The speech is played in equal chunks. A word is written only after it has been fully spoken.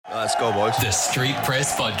Let's go, boys. The Street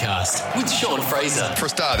Press Podcast with Sean Fraser. For a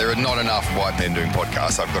start, there are not enough white men doing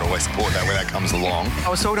podcasts. I've got to always support that when that comes along. I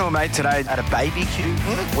was talking to a mate today at a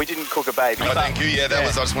BBQ. We didn't cook a baby. Oh, thank you. Yeah, that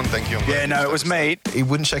was. I just want to thank you. Yeah, no, it was meat. He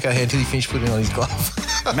wouldn't shake our hand until he finished putting on his glove.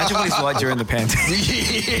 Imagine what he's like during the pandemic.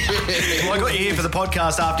 Well, I got you here for the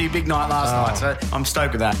podcast after your big night last night, so I'm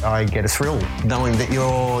stoked with that. I get a thrill knowing that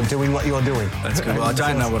you're doing what you're doing. That's good. Well, I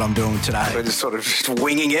don't know what I'm doing today. We're just sort of just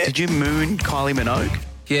winging it. Did you moon Kylie Minogue?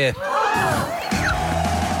 Yeah.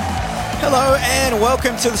 Hello and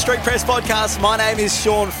welcome to the Street Press Podcast. My name is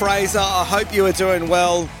Sean Fraser. I hope you are doing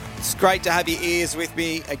well. It's great to have your ears with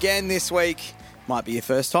me again this week. Might be your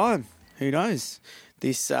first time. Who knows?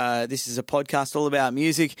 This is a podcast all about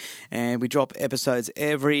music, and we drop episodes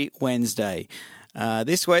every Wednesday.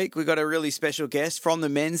 This week we've got a really special guest from the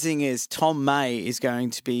Menzingers. Tom May is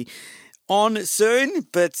going to be on soon.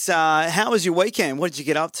 But how was your weekend? What did you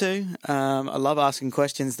get up to? I love asking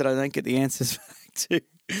questions that I don't get the answers back to.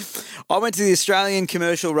 I went to the Australian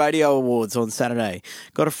Commercial Radio Awards on Saturday.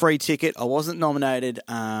 Got a free ticket. I wasn't nominated,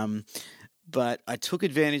 but I took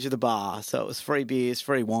advantage of the bar. So it was free beers,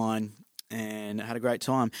 free wine, and I had a great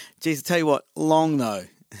time. Geez, I tell you what, long though.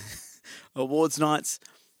 Awards nights,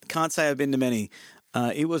 can't say I've been to many.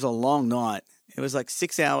 It was a long night. It was like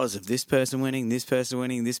 6 hours of this person winning, this person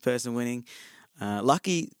winning, this person winning.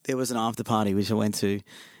 Lucky there was an after party which I went to,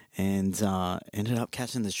 and ended up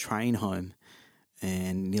catching the train home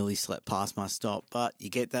and nearly slept past my stop. But you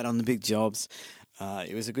get that on the big jobs.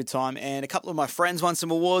 It was a good time. And a couple of my friends won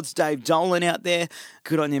some awards. Dave Dolan out there.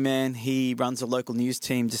 Good on you, man. He runs a local news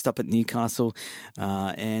team just up at Newcastle.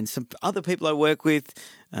 And some other people I work with.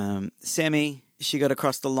 Sammy, she got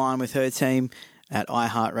across the line with her team at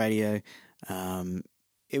iHeartRadio.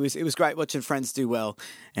 It was great watching friends do well.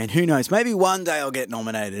 And who knows, maybe one day I'll get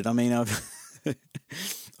nominated. I mean,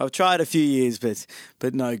 I've tried a few years,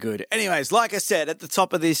 but no good. Anyways, like I said at the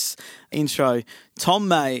top of this intro, Tom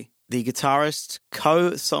May, the guitarist,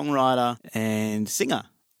 co-songwriter and singer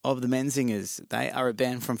of the Menzingers. They are a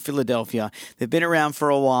band from Philadelphia. They've been around for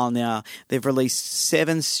a while now. They've released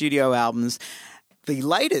 7 studio albums. The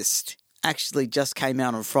latest actually just came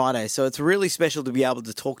out on Friday, so it's really special to be able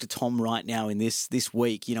to talk to Tom right now in this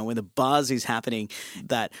week, you know, when the buzz is happening,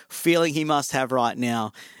 that feeling he must have right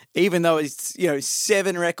now. Even though it's,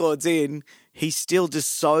 7 records in, he's still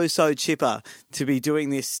just so chipper to be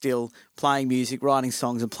doing this still, playing music, writing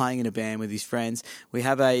songs and playing in a band with his friends. We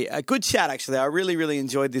have a good chat, actually. I really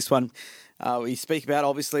enjoyed this one. We speak about,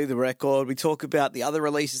 obviously, the record. We talk about the other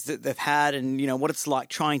releases that they've had and, what it's like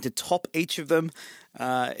trying to top each of them.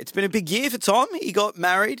 It's been a big year for Tom. He got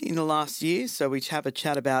married in the last year, so we have a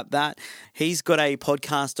chat about that. He's got a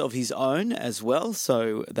podcast of his own as well,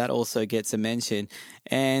 so that also gets a mention.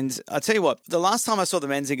 And I'll tell you what, the last time I saw the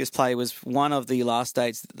Menzingers play was one of the last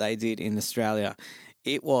dates that they did in Australia.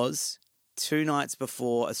 It was 2 nights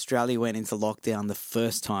before Australia went into lockdown the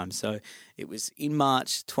first time. So it was in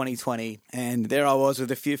March 2020, and there I was with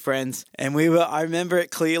a few friends, and I remember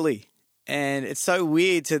it clearly. And it's so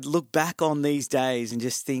weird to look back on these days and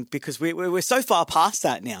just think, because we're so far past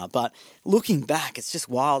that now, but looking back, it's just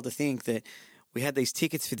wild to think that we had these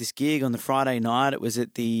tickets for this gig on the Friday night. It was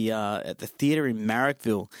at the theatre in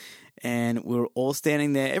Marrickville, and we were all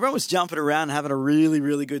standing there. Everyone was jumping around and having a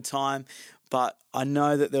really good time. But I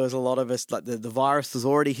know that there was a lot of us, like the virus was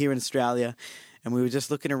already here in Australia, and we were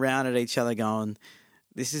just looking around at each other going,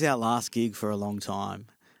 this is our last gig for a long time.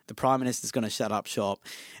 The Prime Minister's going to shut up shop.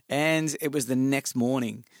 And it was the next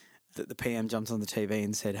morning that the PM jumped on the TV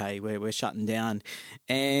and said, hey, we're shutting down.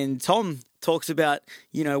 And Tom talks about,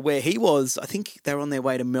 where he was. I think they were on their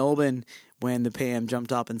way to Melbourne when the PM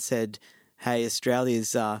jumped up and said, hey,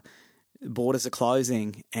 Australia's borders are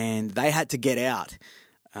closing, and they had to get out.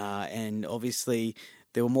 And obviously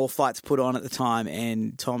there were more flights put on at the time,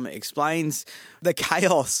 and Tom explains the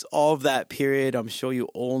chaos of that period. I'm sure you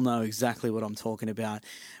all know exactly what I'm talking about.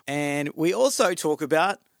 And we also talk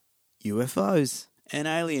about UFOs and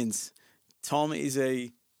aliens. Tom is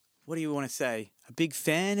what do you want to say, a big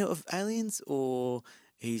fan of aliens, or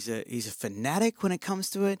he's a fanatic when it comes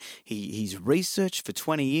to it. He's researched for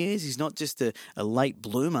 20 years. He's not just a late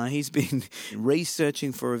bloomer. He's been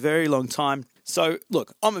researching for a very long time. So,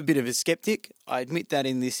 look, I'm a bit of a skeptic. I admit that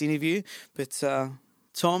in this interview. But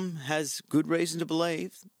Tom has good reason to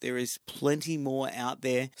believe there is plenty more out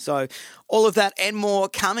there. So, all of that and more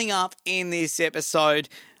coming up in this episode.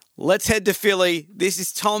 Let's head to Philly. This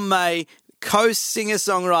is Tom May,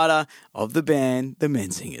 co-singer-songwriter of the band The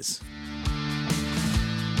Menzingers.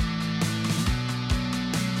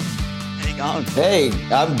 How you going? Hey,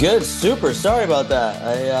 I'm good. Super. Sorry about that.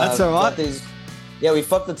 That's all right. Yeah, we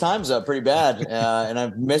fucked the times up pretty bad, and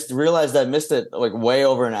I realized I missed it like way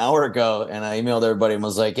over an hour ago, and I emailed everybody and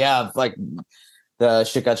was like, "Yeah, like the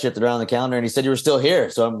shit got shifted around the calendar," and he said you were still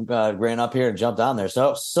here, so I ran up here and jumped on there.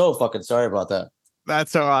 So fucking sorry about that.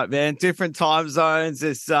 That's all right, man. Different time zones.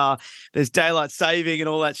 There's daylight saving and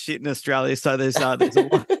all that shit in Australia, so there's a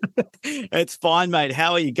lot. It's fine, mate.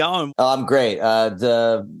 How are you going? Oh, I'm great.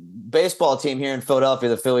 The baseball team here in Philadelphia,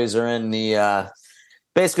 the Phillies, are in the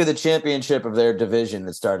basically the championship of their division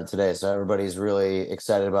that started today. So everybody's really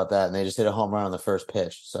excited about that. And they just hit a home run on the first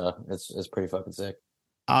pitch. So it's pretty fucking sick.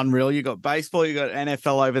 Unreal. You got baseball, you got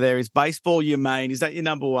NFL over there. Is baseball your main? Is that your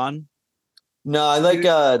number one? No, I like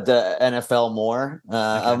the NFL more. Okay.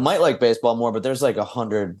 I might like baseball more, but there's like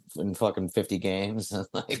 150 games.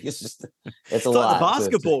 Like it's a lot. Like the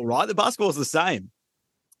basketball, right? The basketball's the same.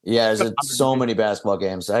 Yeah, there's so many basketball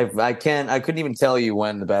games. I couldn't even tell you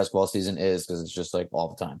when the basketball season is because it's just like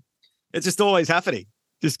all the time. It's just always happening,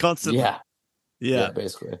 just constantly. Yeah,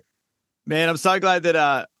 basically. Man, I'm so glad that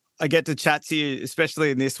I get to chat to you, especially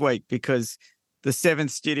in this week, because the 7th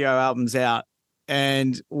studio album's out,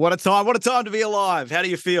 and what a time to be alive. How do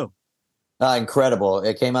you feel? Incredible.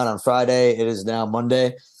 It came out on Friday. It is now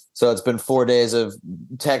Monday. So it's been 4 days of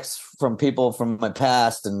texts from people from my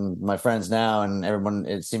past and my friends now, and everyone,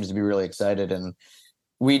 it seems to be really excited. And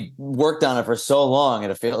we worked on it for so long,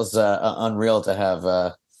 and it feels unreal to have,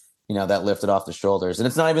 that lifted off the shoulders. And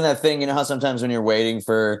it's not even that thing, how sometimes when you're waiting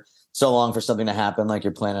for so long for something to happen, like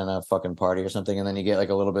you're planning a fucking party or something, and then you get like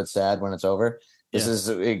a little bit sad when it's over. This is,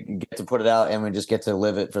 you get to put it out, and we just get to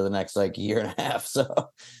live it for the next like year and a half. So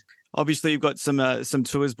obviously you've got some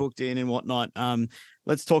tours booked in and whatnot.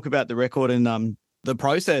 Let's talk about the record and the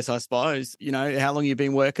process, I suppose. How long you've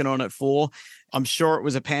been working on it for. I'm sure it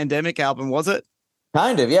was a pandemic album, was it?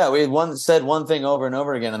 Kind of, yeah. We had said one thing over and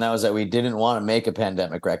over again, and that was that we didn't want to make a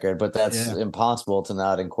pandemic record, but that's impossible to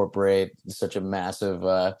not incorporate such a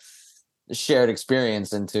massive shared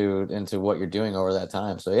experience into what you're doing over that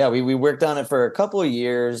time. So yeah, we worked on it for a couple of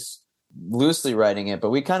years, loosely writing it, but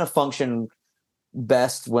we kind of function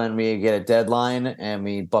best when we get a deadline and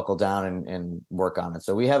we buckle down and work on it.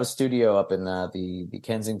 So we have a studio up in the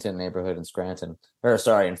Kensington neighborhood in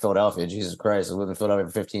in Philadelphia. Jesus Christ, I lived in Philadelphia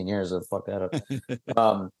for 15 years. So fuck that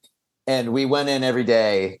up. And we went in every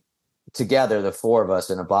day together, the four of us,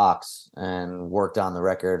 in a box, and worked on the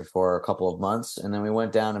record for a couple of months. And then we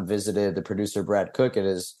went down and visited the producer Brad Cook at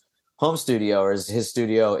his home studio, or his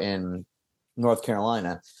studio in North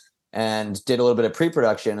Carolina, and did a little bit of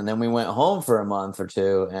pre-production. And then we went home for a month or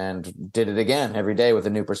two and did it again every day with a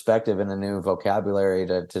new perspective and a new vocabulary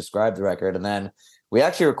to describe the record. And then we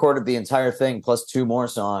actually recorded the entire thing plus 2 more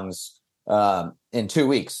songs in 2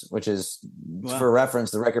 weeks, which is, for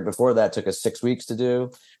reference, the record before that took us 6 weeks to do.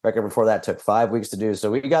 Record before that took 5 weeks to do. So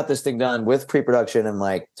we got this thing done with pre-production in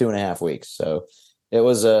like 2.5 weeks. So it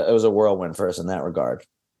was a whirlwind for us in that regard.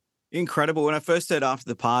 Incredible. When I first heard After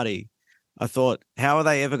the Party, I thought, how are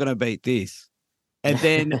they ever going to beat this? And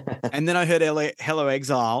then I heard Hello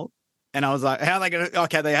Exile, and I was like, how are they going to?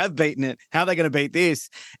 Okay, they have beaten it. How are they going to beat this?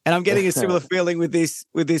 And I'm getting a similar feeling with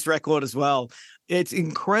this record as well. It's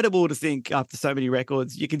incredible to think after so many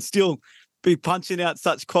records, you can still be punching out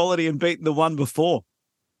such quality and beating the one before.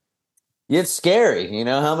 It's scary,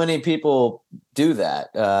 how many people do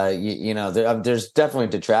that. There's definitely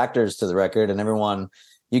detractors to the record, and everyone.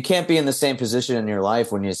 You can't be in the same position in your life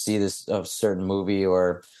when you see this a certain movie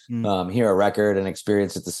or hear a record and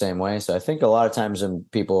experience it the same way. So I think a lot of times when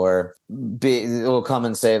people will come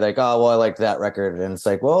and say like, oh, well, I like that record. And it's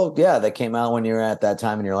like, well, yeah, that came out when you were at that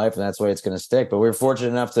time in your life and that's the way it's going to stick. But we're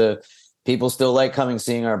fortunate enough people still like coming,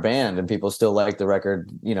 seeing our band, and people still like the record,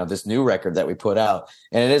 this new record that we put out.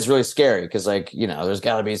 And it is really scary because there's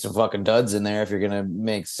got to be some fucking duds in there if you're going to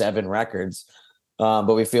make 7 records.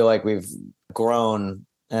 But we feel like we've grown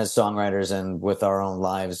as songwriters and with our own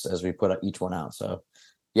lives as we put each one out. So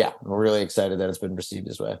yeah, we're really excited that it's been received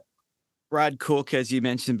this way. Brad Cook, as you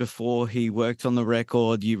mentioned before, he worked on the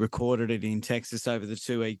record. You recorded it in Texas over the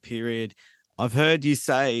 2-week period. I've heard you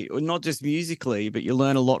say, not just musically, but you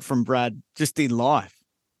learn a lot from Brad just in life.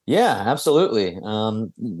 Yeah, absolutely.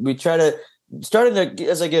 We try to,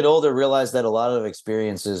 as I get older, realize that a lot of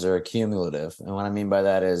experiences are cumulative. And what I mean by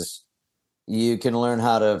that is, you can learn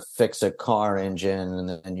how to fix a car engine and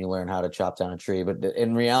then you learn how to chop down a tree. But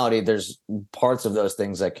in reality, there's parts of those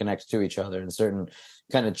things that connect to each other and certain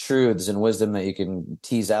kind of truths and wisdom that you can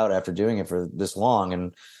tease out after doing it for this long.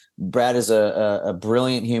 And Brad is a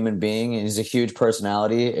brilliant human being, and he's a huge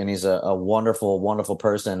personality, and he's a wonderful, wonderful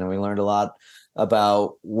person. And we learned a lot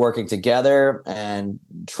about working together and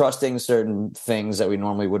trusting certain things that we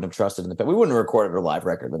normally wouldn't have trusted in the past. We wouldn't have recorded a live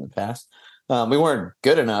record in the past. We weren't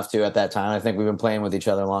good enough to at that time. I think we've been playing with each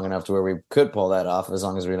other long enough to where we could pull that off, as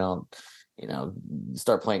long as we don't,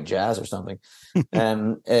 start playing jazz or something.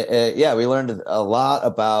 And we learned a lot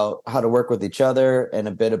about how to work with each other and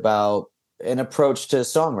a bit about an approach to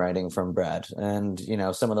songwriting from Brad. And,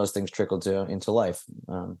 some of those things trickled into life.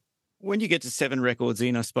 When you get to 7 records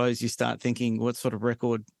in, I suppose you start thinking, what sort of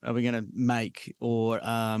record are we going to make? Or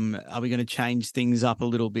are we going to change things up a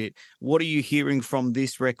little bit? What are you hearing from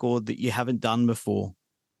this record that you haven't done before?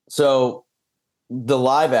 So the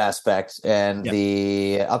live aspect and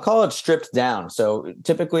I'll call it stripped down. So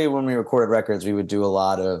typically when we recorded records, we would do a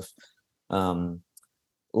lot of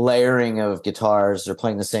layering of guitars or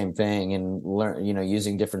playing the same thing and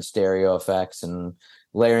using different stereo effects and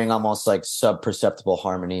layering almost like sub-perceptible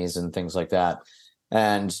harmonies and things like that.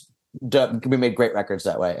 And we made great records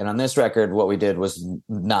that way. And on this record, what we did was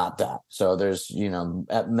not that. So there's,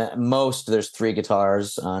 at most there's 3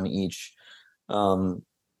 guitars on each song,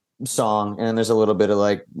 and there's a little bit of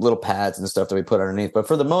like little pads and stuff that we put underneath. But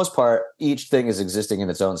for the most part, each thing is existing in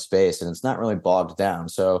its own space and it's not really bogged down.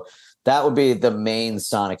 So that would be the main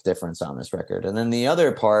sonic difference on this record. And then the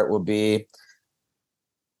other part would be,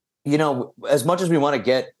 as much as we want to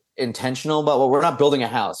get intentional about, we're not building a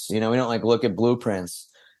house, we don't like look at blueprints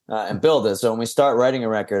and build it. So when we start writing a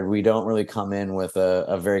record, we don't really come in with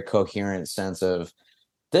a very coherent sense of,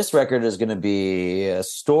 this record is going to be a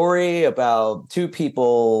story about 2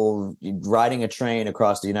 people riding a train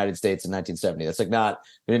across the United States in 1970. That's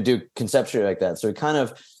we didn't do conceptually like that. So we kind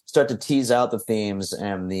of start to tease out the themes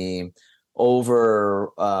and the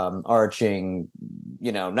arching,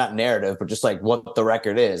 not narrative, but just like what the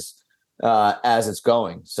record is as it's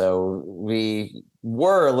going. So we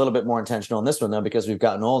were a little bit more intentional in this one, though, because we've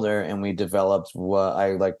gotten older and we developed what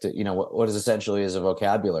I like to, what is essentially is a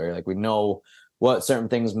vocabulary. Like we know what certain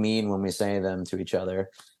things mean when we say them to each other.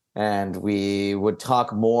 And we would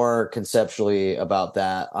talk more conceptually about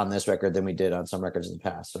that on this record than we did on some records in the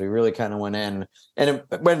past. So we really kind of went in, and it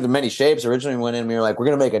went into many shapes. Originally we went in, we were like, we're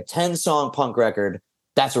going to make a 10-song punk record.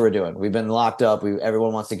 That's what we're doing. We've been locked up.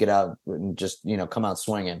 Everyone wants to get out and just, come out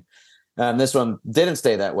swinging. This one didn't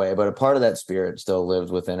stay that way, but a part of that spirit still lived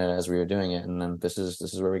within it as we were doing it. And then this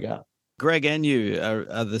is where we got. Greg and you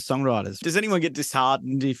are the songwriters. Does anyone get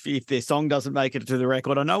disheartened if their song doesn't make it to the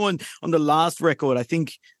record? I know on the last record, I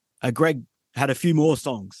think Greg had a few more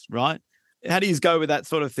songs, right? How do you go with that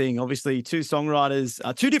sort of thing? Obviously, 2 songwriters,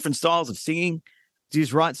 2 different styles of singing. Do you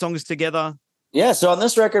just write songs together? Yeah, so on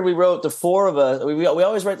this record, we wrote the 4 of us. We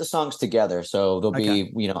always write the songs together. So there'll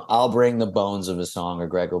be, I'll bring the bones of a song, or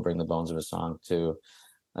Greg will bring the bones of a song to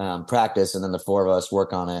practice, and then the 4 of us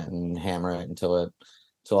work on it and hammer it until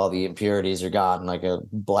all the impurities are gone, like a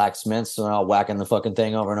blacksmith, so all whacking the fucking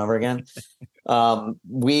thing over and over again. On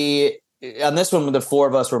this one, the 4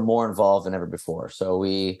 of us were more involved than ever before. So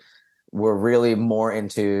we were really more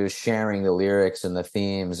into sharing the lyrics and the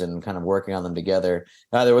themes and kind of working on them together.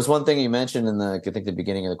 There was one thing you mentioned in the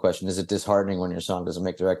beginning of the question: is it disheartening when your song doesn't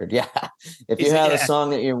make the record? Yeah. If you have a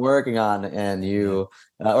song that you're working on and you,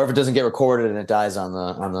 or if it doesn't get recorded and it dies on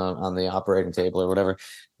the operating table or whatever,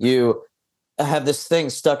 you have this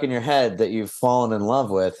thing stuck in your head that you've fallen in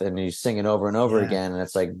love with, and you sing it over and over again, and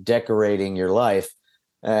it's like decorating your life.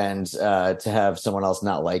 And to have someone else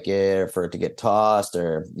not like it, or for it to get tossed,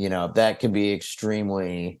 or that can be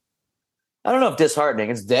extremely, I don't know if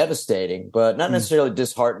disheartening, it's devastating, but not necessarily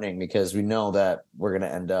disheartening, because we know that we're going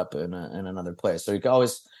to end up in another place. So you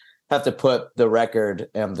always have to put the record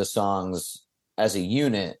and the songs as a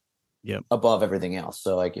unit above everything else.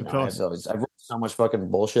 So I've written so much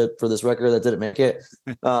fucking bullshit for this record that didn't make it.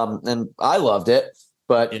 And I loved it,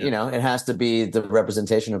 but it has to be the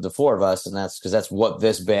representation of the 4 of us. And that's because that's what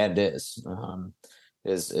this band is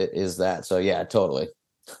that. So yeah, totally.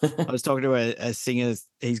 I was talking to a singer.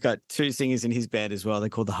 He's got 2 singers in his band as well. They're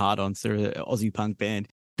called the Hard-Ons. They're an Aussie punk band.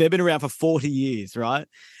 They've been around for 40 years, right?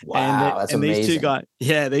 Wow, that's amazing.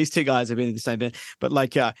 These two guys have been in the same band.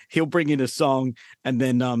 But he'll bring in a song, and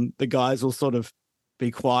then the guys will sort of be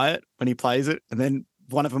quiet when he plays it, and then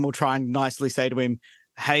one of them will try and nicely say to him,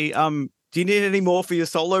 "Hey, do you need any more for your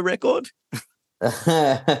solo record?"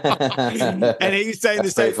 And he's saying the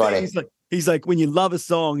same thing. He's like, when you love a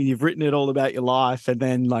song and you've written it all about your life, and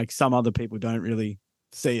then some other people don't really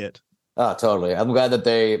see it. Oh, totally. I'm glad that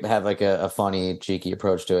they have a funny, cheeky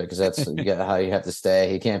approach to it, because that's how you have to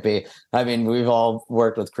stay. You can't be, we've all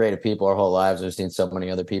worked with creative people our whole lives. We've seen so many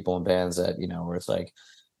other people in bands that, where it's like,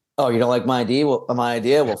 oh, you don't like my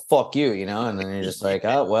idea? Well, fuck you, and then you're just like,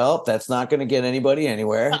 oh, well, that's not going to get anybody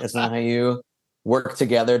anywhere. It's not how you work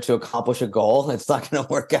together to accomplish a goal. It's not going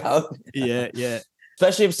to work out. Yeah.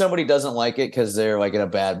 especially if somebody doesn't like it because they're like in a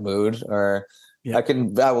bad mood, or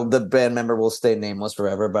the band member will stay nameless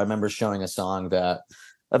forever. But I remember showing a song that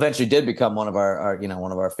eventually did become one of our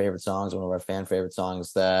one of our favorite songs, one of our fan favorite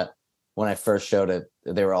songs, that when I first showed it,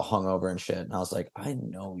 they were all hungover and shit. And I was like, I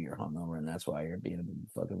know you're hungover, and that's why you're being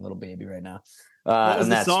a fucking little baby right now. What was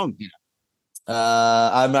the song?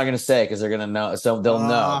 I'm not going to say because they're going to know. So they'll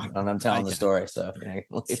know. And I'm telling the story. So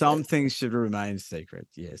some things should remain secret.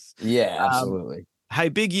 Yes. Yeah, absolutely. Hey,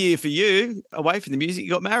 big year for you. Away from the music,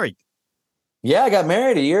 you got married. Yeah, I got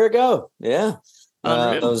married a year ago. Yeah.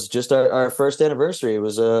 It was just our first anniversary. It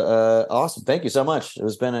was awesome. Thank you so much.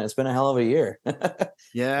 It's been a hell of a year.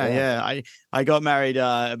 Yeah. I got married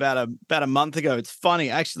about a month ago. It's funny,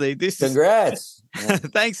 actually. Congrats.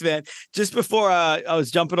 Thanks, man. Just before I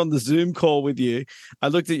was jumping on the Zoom call with you, I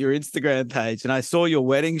looked at your Instagram page and I saw your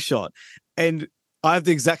wedding shot, and I have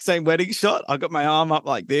the exact same wedding shot. I got my arm up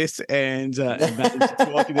like this and managed to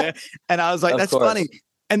walk in there, and I was like, "That's funny."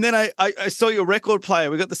 And then I saw your record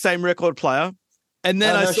player. We got the same record player. And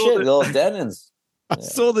then I saw the old Denons. I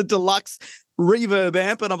saw the deluxe reverb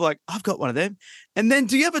amp, and I'm like, I've got one of them. And then,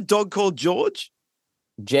 do you have a dog called George?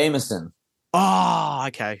 Jameson. Oh,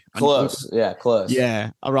 okay. Close. Yeah, close.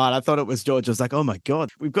 Yeah. All right. I thought it was George. I was like, oh my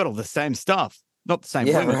God, we've got all the same stuff. Not the same.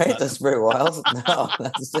 Yeah, women, right. but... That's pretty wild. No,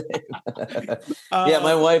 that's the same. Yeah,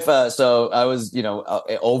 my wife. So I was,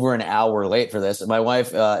 over an hour late for this. My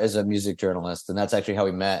wife is a music journalist, and that's actually how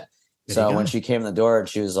we met. So when she came in the door, and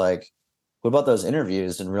she was like, "What about those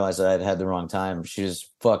interviews?" and realized that I'd had the wrong time. She was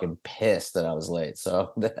fucking pissed that I was late.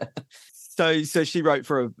 So she wrote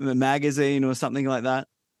for a magazine or something like that.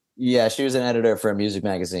 Yeah, she was an editor for a music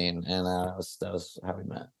magazine, and that was how we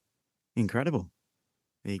met. Incredible.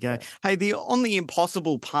 There you go. Hey, on the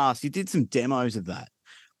Impossible Past, you did some demos of that.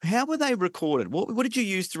 How were they recorded? What did you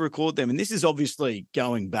use to record them? And this is obviously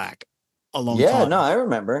going back a long time. Yeah, no, I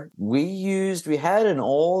remember. We had an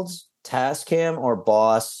old Tascam or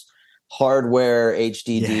Boss hardware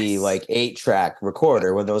HDD, like 8-track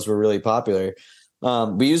recorder when those were really popular.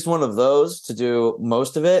 We used one of those to do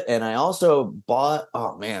most of it. And I also bought,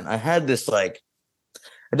 I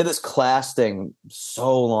did this class thing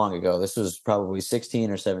so long ago. This was probably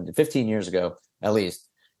 16 or 17, 15 years ago, at least.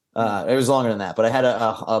 It was longer than that, but I had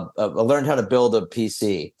I learned how to build a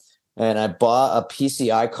PC, and I bought a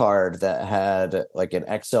PCI card that had like an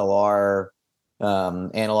XLR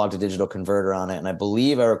analog to digital converter on it. And I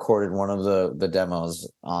believe I recorded one of the demos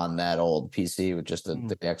on that old PC with just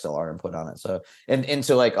the XLR input on it. So, and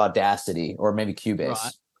into like Audacity or maybe Cubase.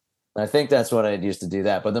 Right. I think that's what I used to do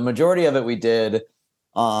that. But the majority of it we did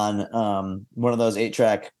on one of those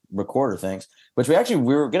 8-track recorder things, which we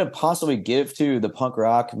were going to possibly give to the Punk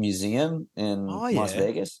Rock Museum in Las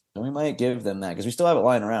Vegas. And we might give them that because we still have it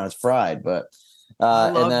lying around. It's fried, but I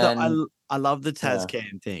love the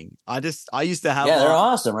Tascam thing. I used to have they're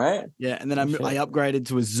awesome, right? Yeah, and then I upgraded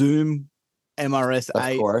to a Zoom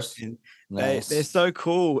MRS8. Of course. Nice. They're so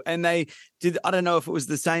cool. And I don't know if it was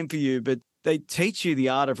the same for you, but they teach you the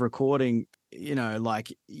art of recording,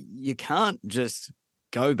 like you can't just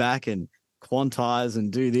go back and quantize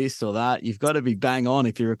and do this or that. You've got to be bang on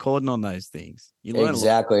if you're recording on those things. You learn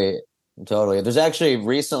exactly. Totally. There's actually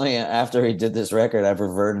recently, after he did this record, I've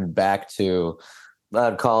reverted back to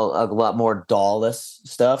I'd call a lot more DAW-less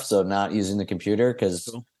stuff. So not using the computer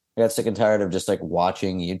because I got sick and tired of just like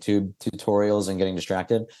watching YouTube tutorials and getting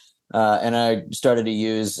distracted. And I started to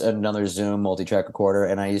use another Zoom multi-track recorder,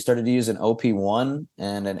 and I started to use an OP1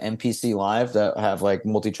 and an MPC Live that have like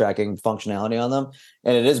multi-tracking functionality on them.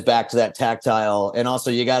 And it is back to that tactile. And also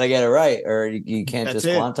you got to get it right, or you can't just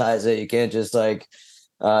quantize it. You can't just like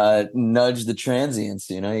nudge the transients,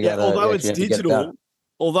 you got to.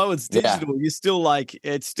 Although it's digital, you're still like,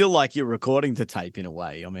 it's still like you're recording to tape in a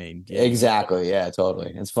way. I mean, exactly. Yeah,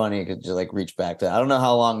 totally. It's funny. You could just like reach back to, I don't know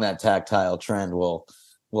how long that tactile trend will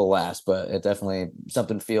last, but it definitely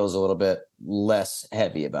something feels a little bit less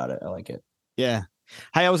heavy about it. I like it. Yeah.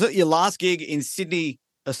 Hey, I was at your last gig in Sydney,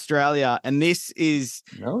 Australia, and this is,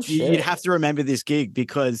 you'd have to remember this gig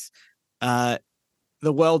because the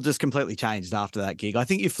world just completely changed after that gig. I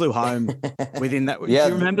think you flew home within that. Do you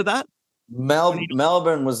remember that?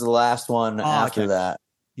 Melbourne was the last one after that.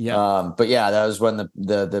 Yeah. But yeah, that was when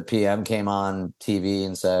the PM came on TV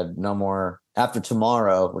and said no more after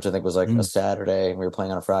tomorrow, which I think was like a Saturday, and we were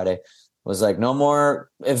playing on a Friday. Was like no more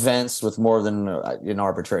events with more than an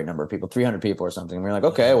arbitrary number of people, 300 people or something. And we were like,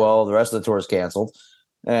 okay, well, the rest of the tour is canceled,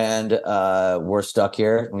 and we're stuck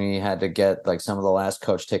here. We had to get like some of the last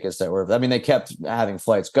coach tickets that were. I mean, they kept having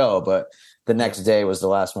flights go, but the next day was the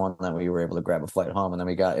last one that we were able to grab a flight home, and then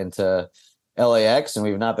we got into LAX, and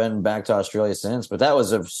we've not been back to Australia since. But that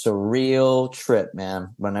was a surreal trip, man.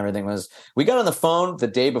 When everything was, we got on the phone the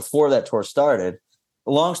day before that tour started.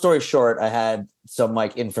 Long story short, I had some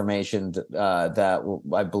like information that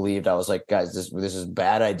I believed. I was like, guys, this is a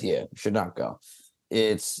bad idea. Should not go.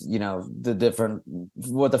 It's, the different,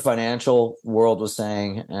 what the financial world was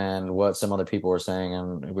saying and what some other people were saying.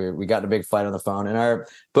 And we got in a big fight on the phone, and our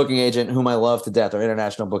booking agent, whom I love to death, our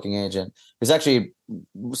international booking agent, who's actually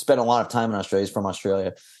spent a lot of time in Australia. He's from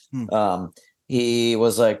Australia. He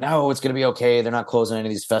was like, no, it's going to be okay. They're not closing any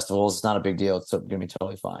of these festivals. It's not a big deal. It's going to be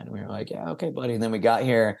totally fine. And we were like, yeah, okay, buddy. And then we got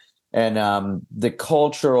here, and the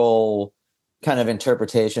cultural kind of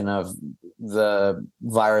interpretation of the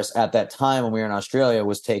virus at that time when we were in Australia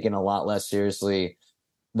was taken a lot less seriously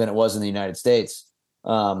than it was in the United States.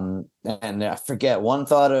 And I forget, one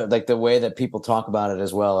thought of like the way that people talk about it,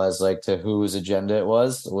 as well as like to whose agenda it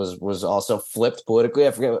was also flipped politically.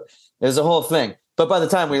 I forget. There's a whole thing. But by the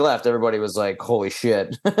time we left, everybody was like, holy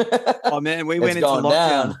shit. Oh, man, we went into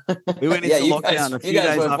lockdown. We went into lockdown a few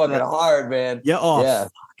days went after fucking that. hard, man. Yeah, oh, yeah.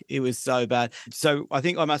 Fuck. It was so bad. So I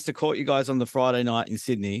think I must have caught you guys on the Friday night in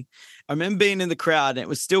Sydney. I remember being in the crowd, and it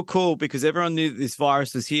was still cool because everyone knew that this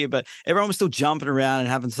virus was here, but everyone was still jumping around and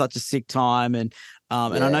having such a sick time. And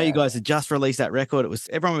I know you guys had just released that record.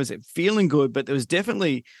 Everyone was feeling good, but there was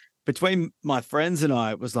definitely, between my friends and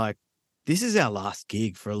I, it was like, this is our last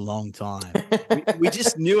gig for a long time. we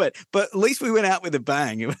just knew it, but at least we went out with a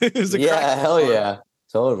bang. It was hell yeah,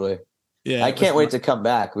 totally. Yeah, I can't wait to come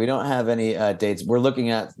back. We don't have any dates. We're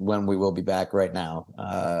looking at when we will be back right now.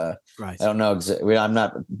 Right. I don't know.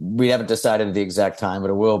 We haven't decided the exact time,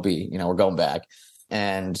 but it will be. We're going back,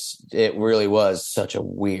 and it really was such a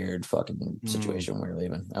weird fucking situation when we were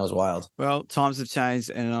leaving. That was wild. Well, times have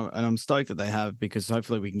changed, and I'm stoked that they have, because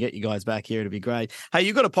hopefully we can get you guys back here. It'd be great. Hey,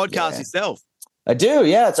 you got a podcast yourself? I do.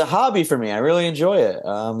 Yeah, it's a hobby for me. I really enjoy it.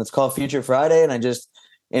 It's called Future Friday, and I just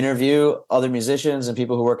interview other musicians and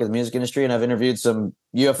people who work in the music industry. And I've interviewed some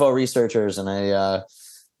UFO researchers, and I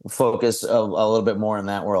focus a little bit more in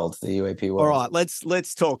that world, the UAP world. All right,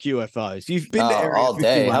 let's talk UFOs. You've been to Area all 51.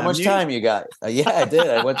 day. How much time you got? Yeah, I did.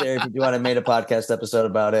 I went to Area 51. I made a podcast episode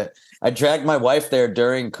about it. I dragged my wife there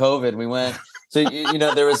during COVID. We went. So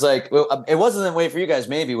there was like, it wasn't that way for you guys,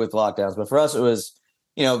 maybe with lockdowns, but for us it was.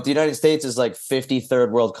 The United States is like 50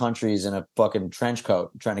 third world countries in a fucking trench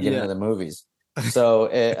coat trying to get into the movies.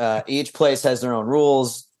 So each place has their own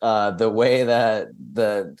rules. The way that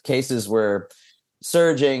the cases were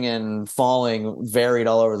surging and falling varied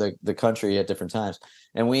all over the country at different times.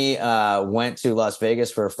 And we went to Las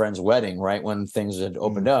Vegas for a friend's wedding right when things had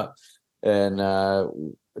opened up. And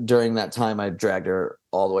during that time, I dragged her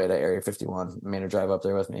all the way to Area 51, made her drive up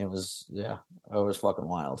there with me. It was fucking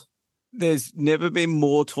wild. There's never been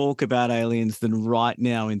more talk about aliens than right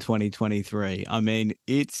now in 2023. I mean,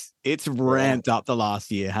 it's ramped up the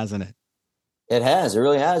last year, hasn't it? It has. It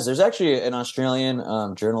really has. There's actually an Australian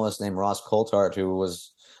journalist named Ross Coulthart who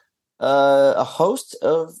was a host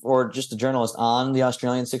of, or just a journalist on the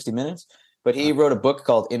Australian 60 Minutes. But he wrote a book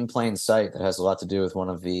called In Plain Sight that has a lot to do with one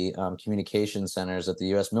of the communication centers that the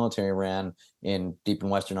U.S. military ran deep in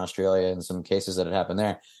Western Australia, and some cases that had happened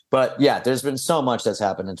there. But yeah, there's been so much that's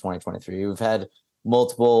happened in 2023. We've had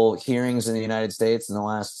multiple hearings in the United States in the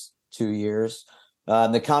last 2 years.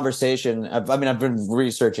 The conversation, I've been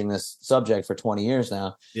researching this subject for 20 years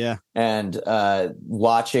now. Yeah. And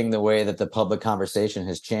watching the way that the public conversation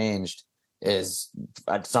has changed is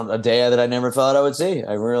a day that I never thought I would see.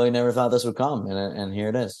 I really never thought this would come. And here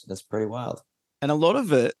it is. It's pretty wild. And a lot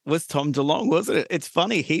of it was Tom DeLonge, wasn't it? It's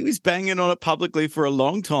funny. He was banging on it publicly for a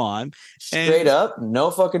long time. Straight up, no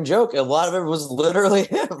fucking joke. A lot of it was literally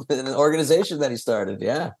him, an organization that he started.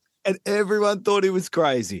 Yeah. And everyone thought he was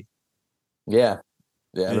crazy. Yeah.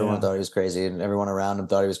 Yeah. Everyone thought he was crazy, and everyone around him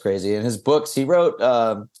thought he was crazy. And his books, he wrote,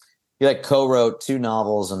 he co-wrote 2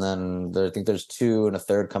 novels, and then I think there's 2 and a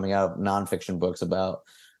third coming out, nonfiction books about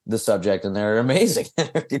the subject, and they're amazing.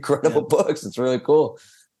 They're incredible books. It's really cool.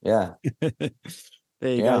 Yeah. There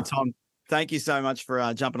you go, Tom. Thank you so much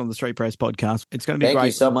for jumping on the Street Press podcast. It's going to be great. Thank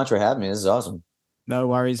you so much for having me. This is awesome. No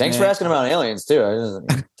worries. Thanks for asking about aliens too. I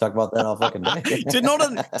just talk about that all fucking day. Did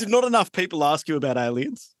not enough people ask you about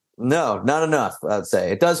aliens? No, not enough. I'd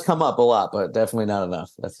say it does come up a lot, but definitely not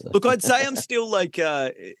enough. Look, I'd say I'm still like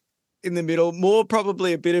in the middle, more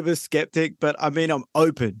probably a bit of a skeptic, but I mean, I'm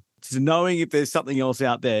open to knowing if there's something else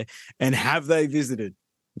out there, and have they visited?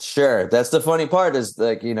 Sure. That's the funny part, is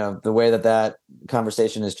like, the way that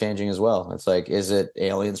conversation is changing as well. It's like, is it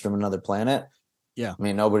aliens from another planet? Yeah. I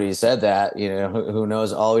mean, nobody said that. Who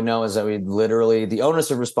knows? All we know is that the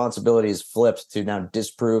onus of responsibility is flipped to now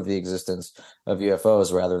disprove the existence of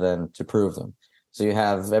UFOs rather than to prove them. So you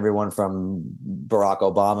have everyone from Barack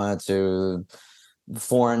Obama to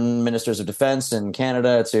foreign ministers of defense in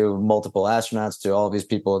Canada to multiple astronauts to all of these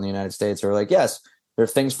people in the United States who are like, yes, there are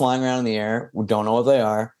things flying around in the air. We don't know what they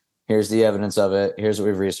are. Here's the evidence of it. Here's what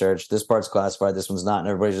we've researched. This part's classified. This one's not. And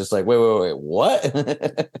everybody's just like, wait,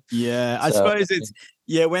 what? Yeah, I suppose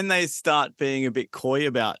when they start being a bit coy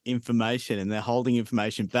about information and they're holding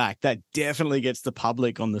information back, that definitely gets the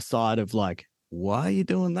public on the side of like, why are you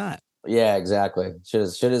doing that? Yeah, exactly.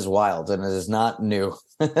 Shit is wild and it is not new.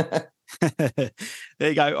 There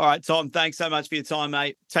you go. All right, Tom, thanks so much for your time,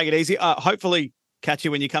 mate. Take it easy. Hopefully catch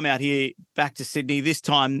you when you come out here back to Sydney. This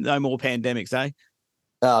time, no more pandemics, eh?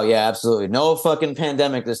 Oh, yeah, absolutely. No fucking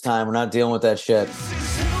pandemic this time. We're not dealing with that shit.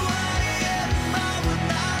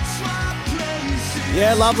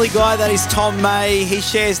 Yeah, lovely guy. That is Tom May. He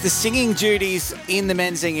shares the singing duties in the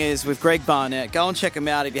Menzingers with Greg Barnett. Go and check him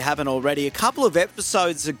out if you haven't already. A couple of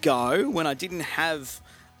episodes ago, when I didn't have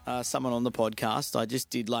someone on the podcast, I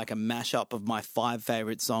just did like a mashup of my 5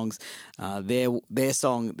 favourite songs. Their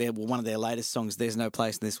song, one of their latest songs, There's No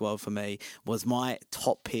Place in This World for Me, was my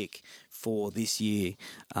top pick for this year.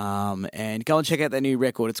 And go and check out their new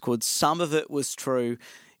record. It's called Some of It Was True.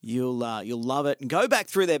 You'll love it. And go back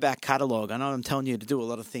through their back catalogue. I know I'm telling you to do a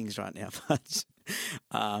lot of things right now, but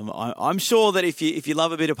I'm sure that if you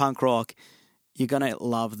love a bit of punk rock, you're going to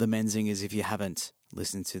love the Menzingers if you haven't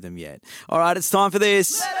listened to them yet. All right, it's time for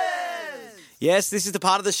this. Letters! Yes, this is the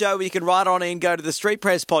part of the show where you can write on in, go to the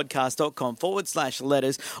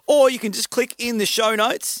streetpresspodcast.com/letters, or you can just click in the show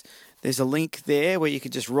notes. There's a link there where you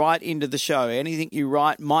can just write into the show. Anything you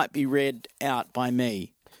write might be read out by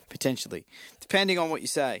me, potentially, depending on what you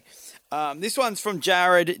say. This one's from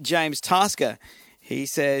Jared James Tasker. He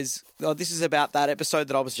says, this is about that episode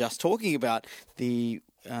that I was just talking about.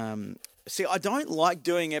 See, I don't like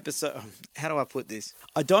doing episodes. How do I put this?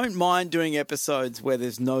 I don't mind doing episodes where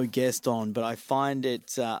there's no guest on, but I find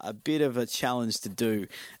it a bit of a challenge to do.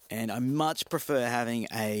 And I much prefer having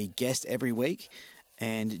a guest every week.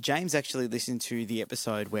 And James actually listened to the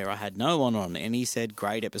episode where I had no one on, and he said,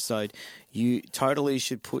 great episode. You totally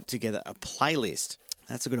should put together a playlist.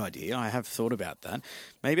 That's a good idea. I have thought about that.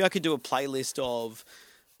 Maybe I could do a playlist of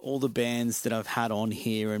all the bands that I've had on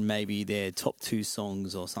here and maybe their top 2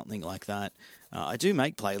 songs or something like that. I do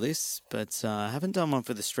make playlists, but I haven't done one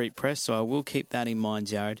for the Street Press, so I will keep that in mind,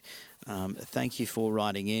 Jared. Thank you for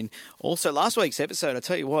writing in. Also, last week's episode, I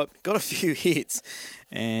tell you what, got a few hits.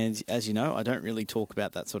 And as you know, I don't really talk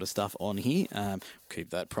about that sort of stuff on here.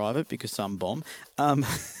 Keep that private because some bomb.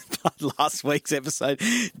 But last week's episode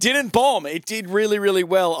didn't bomb. It did really, really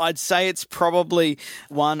well. I'd say it's probably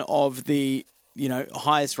one of the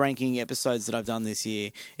highest ranking episodes that I've done this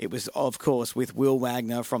year. It was, of course, with Will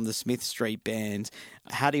Wagner from the Smith Street Band.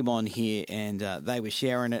 I had him on here and they were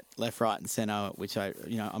sharing it left, right and centre, which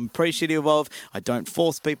I'm appreciative of. I don't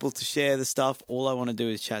force people to share the stuff. All I want to do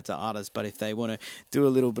is chat to artists, but if they want to do a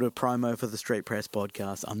little bit of promo for the Street Press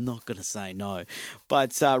podcast, I'm not going to say no.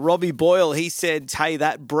 But Robbie Boyle, he said, hey,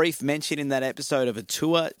 that brief mention in that episode of a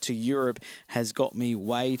tour to Europe has got me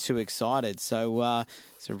way too excited. So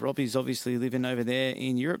Robbie's obviously living over there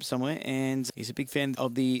in Europe somewhere, and he's a big fan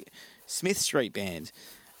of the Smith Street Band.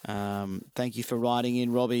 Thank you for writing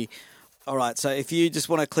in, Robbie. All right, so if you just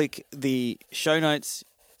want to click the show notes,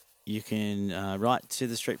 you can write to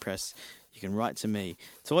the Street Press. You can write to me.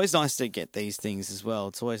 It's always nice to get these things as well.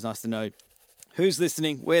 It's always nice to know who's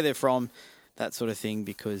listening, where they're from, that sort of thing,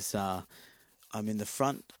 because I'm in the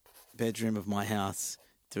front bedroom of my house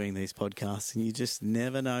doing these podcasts, and you just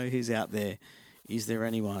never know who's out there. Is there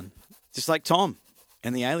anyone? Just like Tom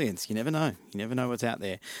and the aliens. You never know. You never know what's out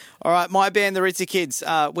there. All right, my band, the Ritzy Kids,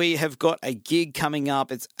 we have got a gig coming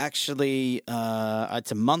up. It's actually,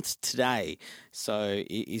 it's a month today. So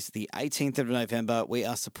it is the 18th of November. We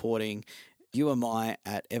are supporting You and I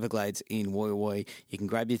at Everglades in Woy Woy. You can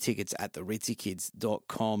grab your tickets at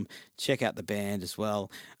theritzykids.com. Check out the band as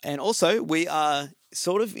well. And also, we are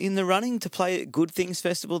sort of in the running to play at Good Things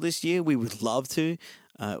Festival this year. We would love to.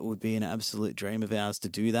 It would be an absolute dream of ours to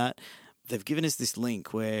do that. They've given us this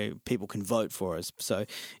link where people can vote for us. So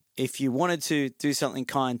if you wanted to do something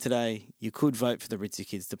kind today, you could vote for the Ritzy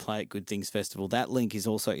Kids to play at Good Things Festival. That link is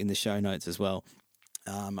also in the show notes as well.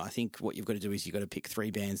 I think what you've got to do is you've got to pick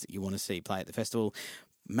 3 bands that you want to see play at the festival.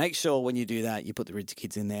 Make sure when you do that, you put the Ritzy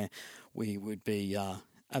Kids in there. We would be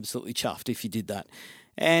absolutely chuffed if you did that.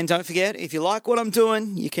 And don't forget, if you like what I'm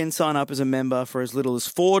doing, you can sign up as a member for as little as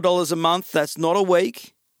 $4 a month. That's not a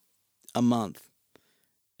week, a month.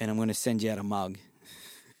 and I'm going to send you out a mug.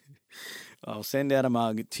 I'll send out a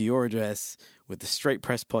mug to your address with the Street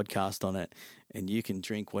Press podcast on it, and you can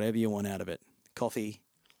drink whatever you want out of it. Coffee,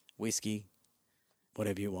 whiskey,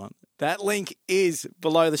 whatever you want. That link is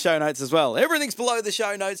below the show notes as well. Everything's below the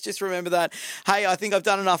show notes. Just remember that. Hey, I think I've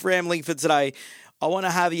done enough rambling for today. I want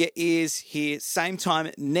to have your ears here same time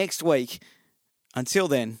next week. Until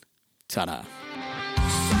then, ta-da.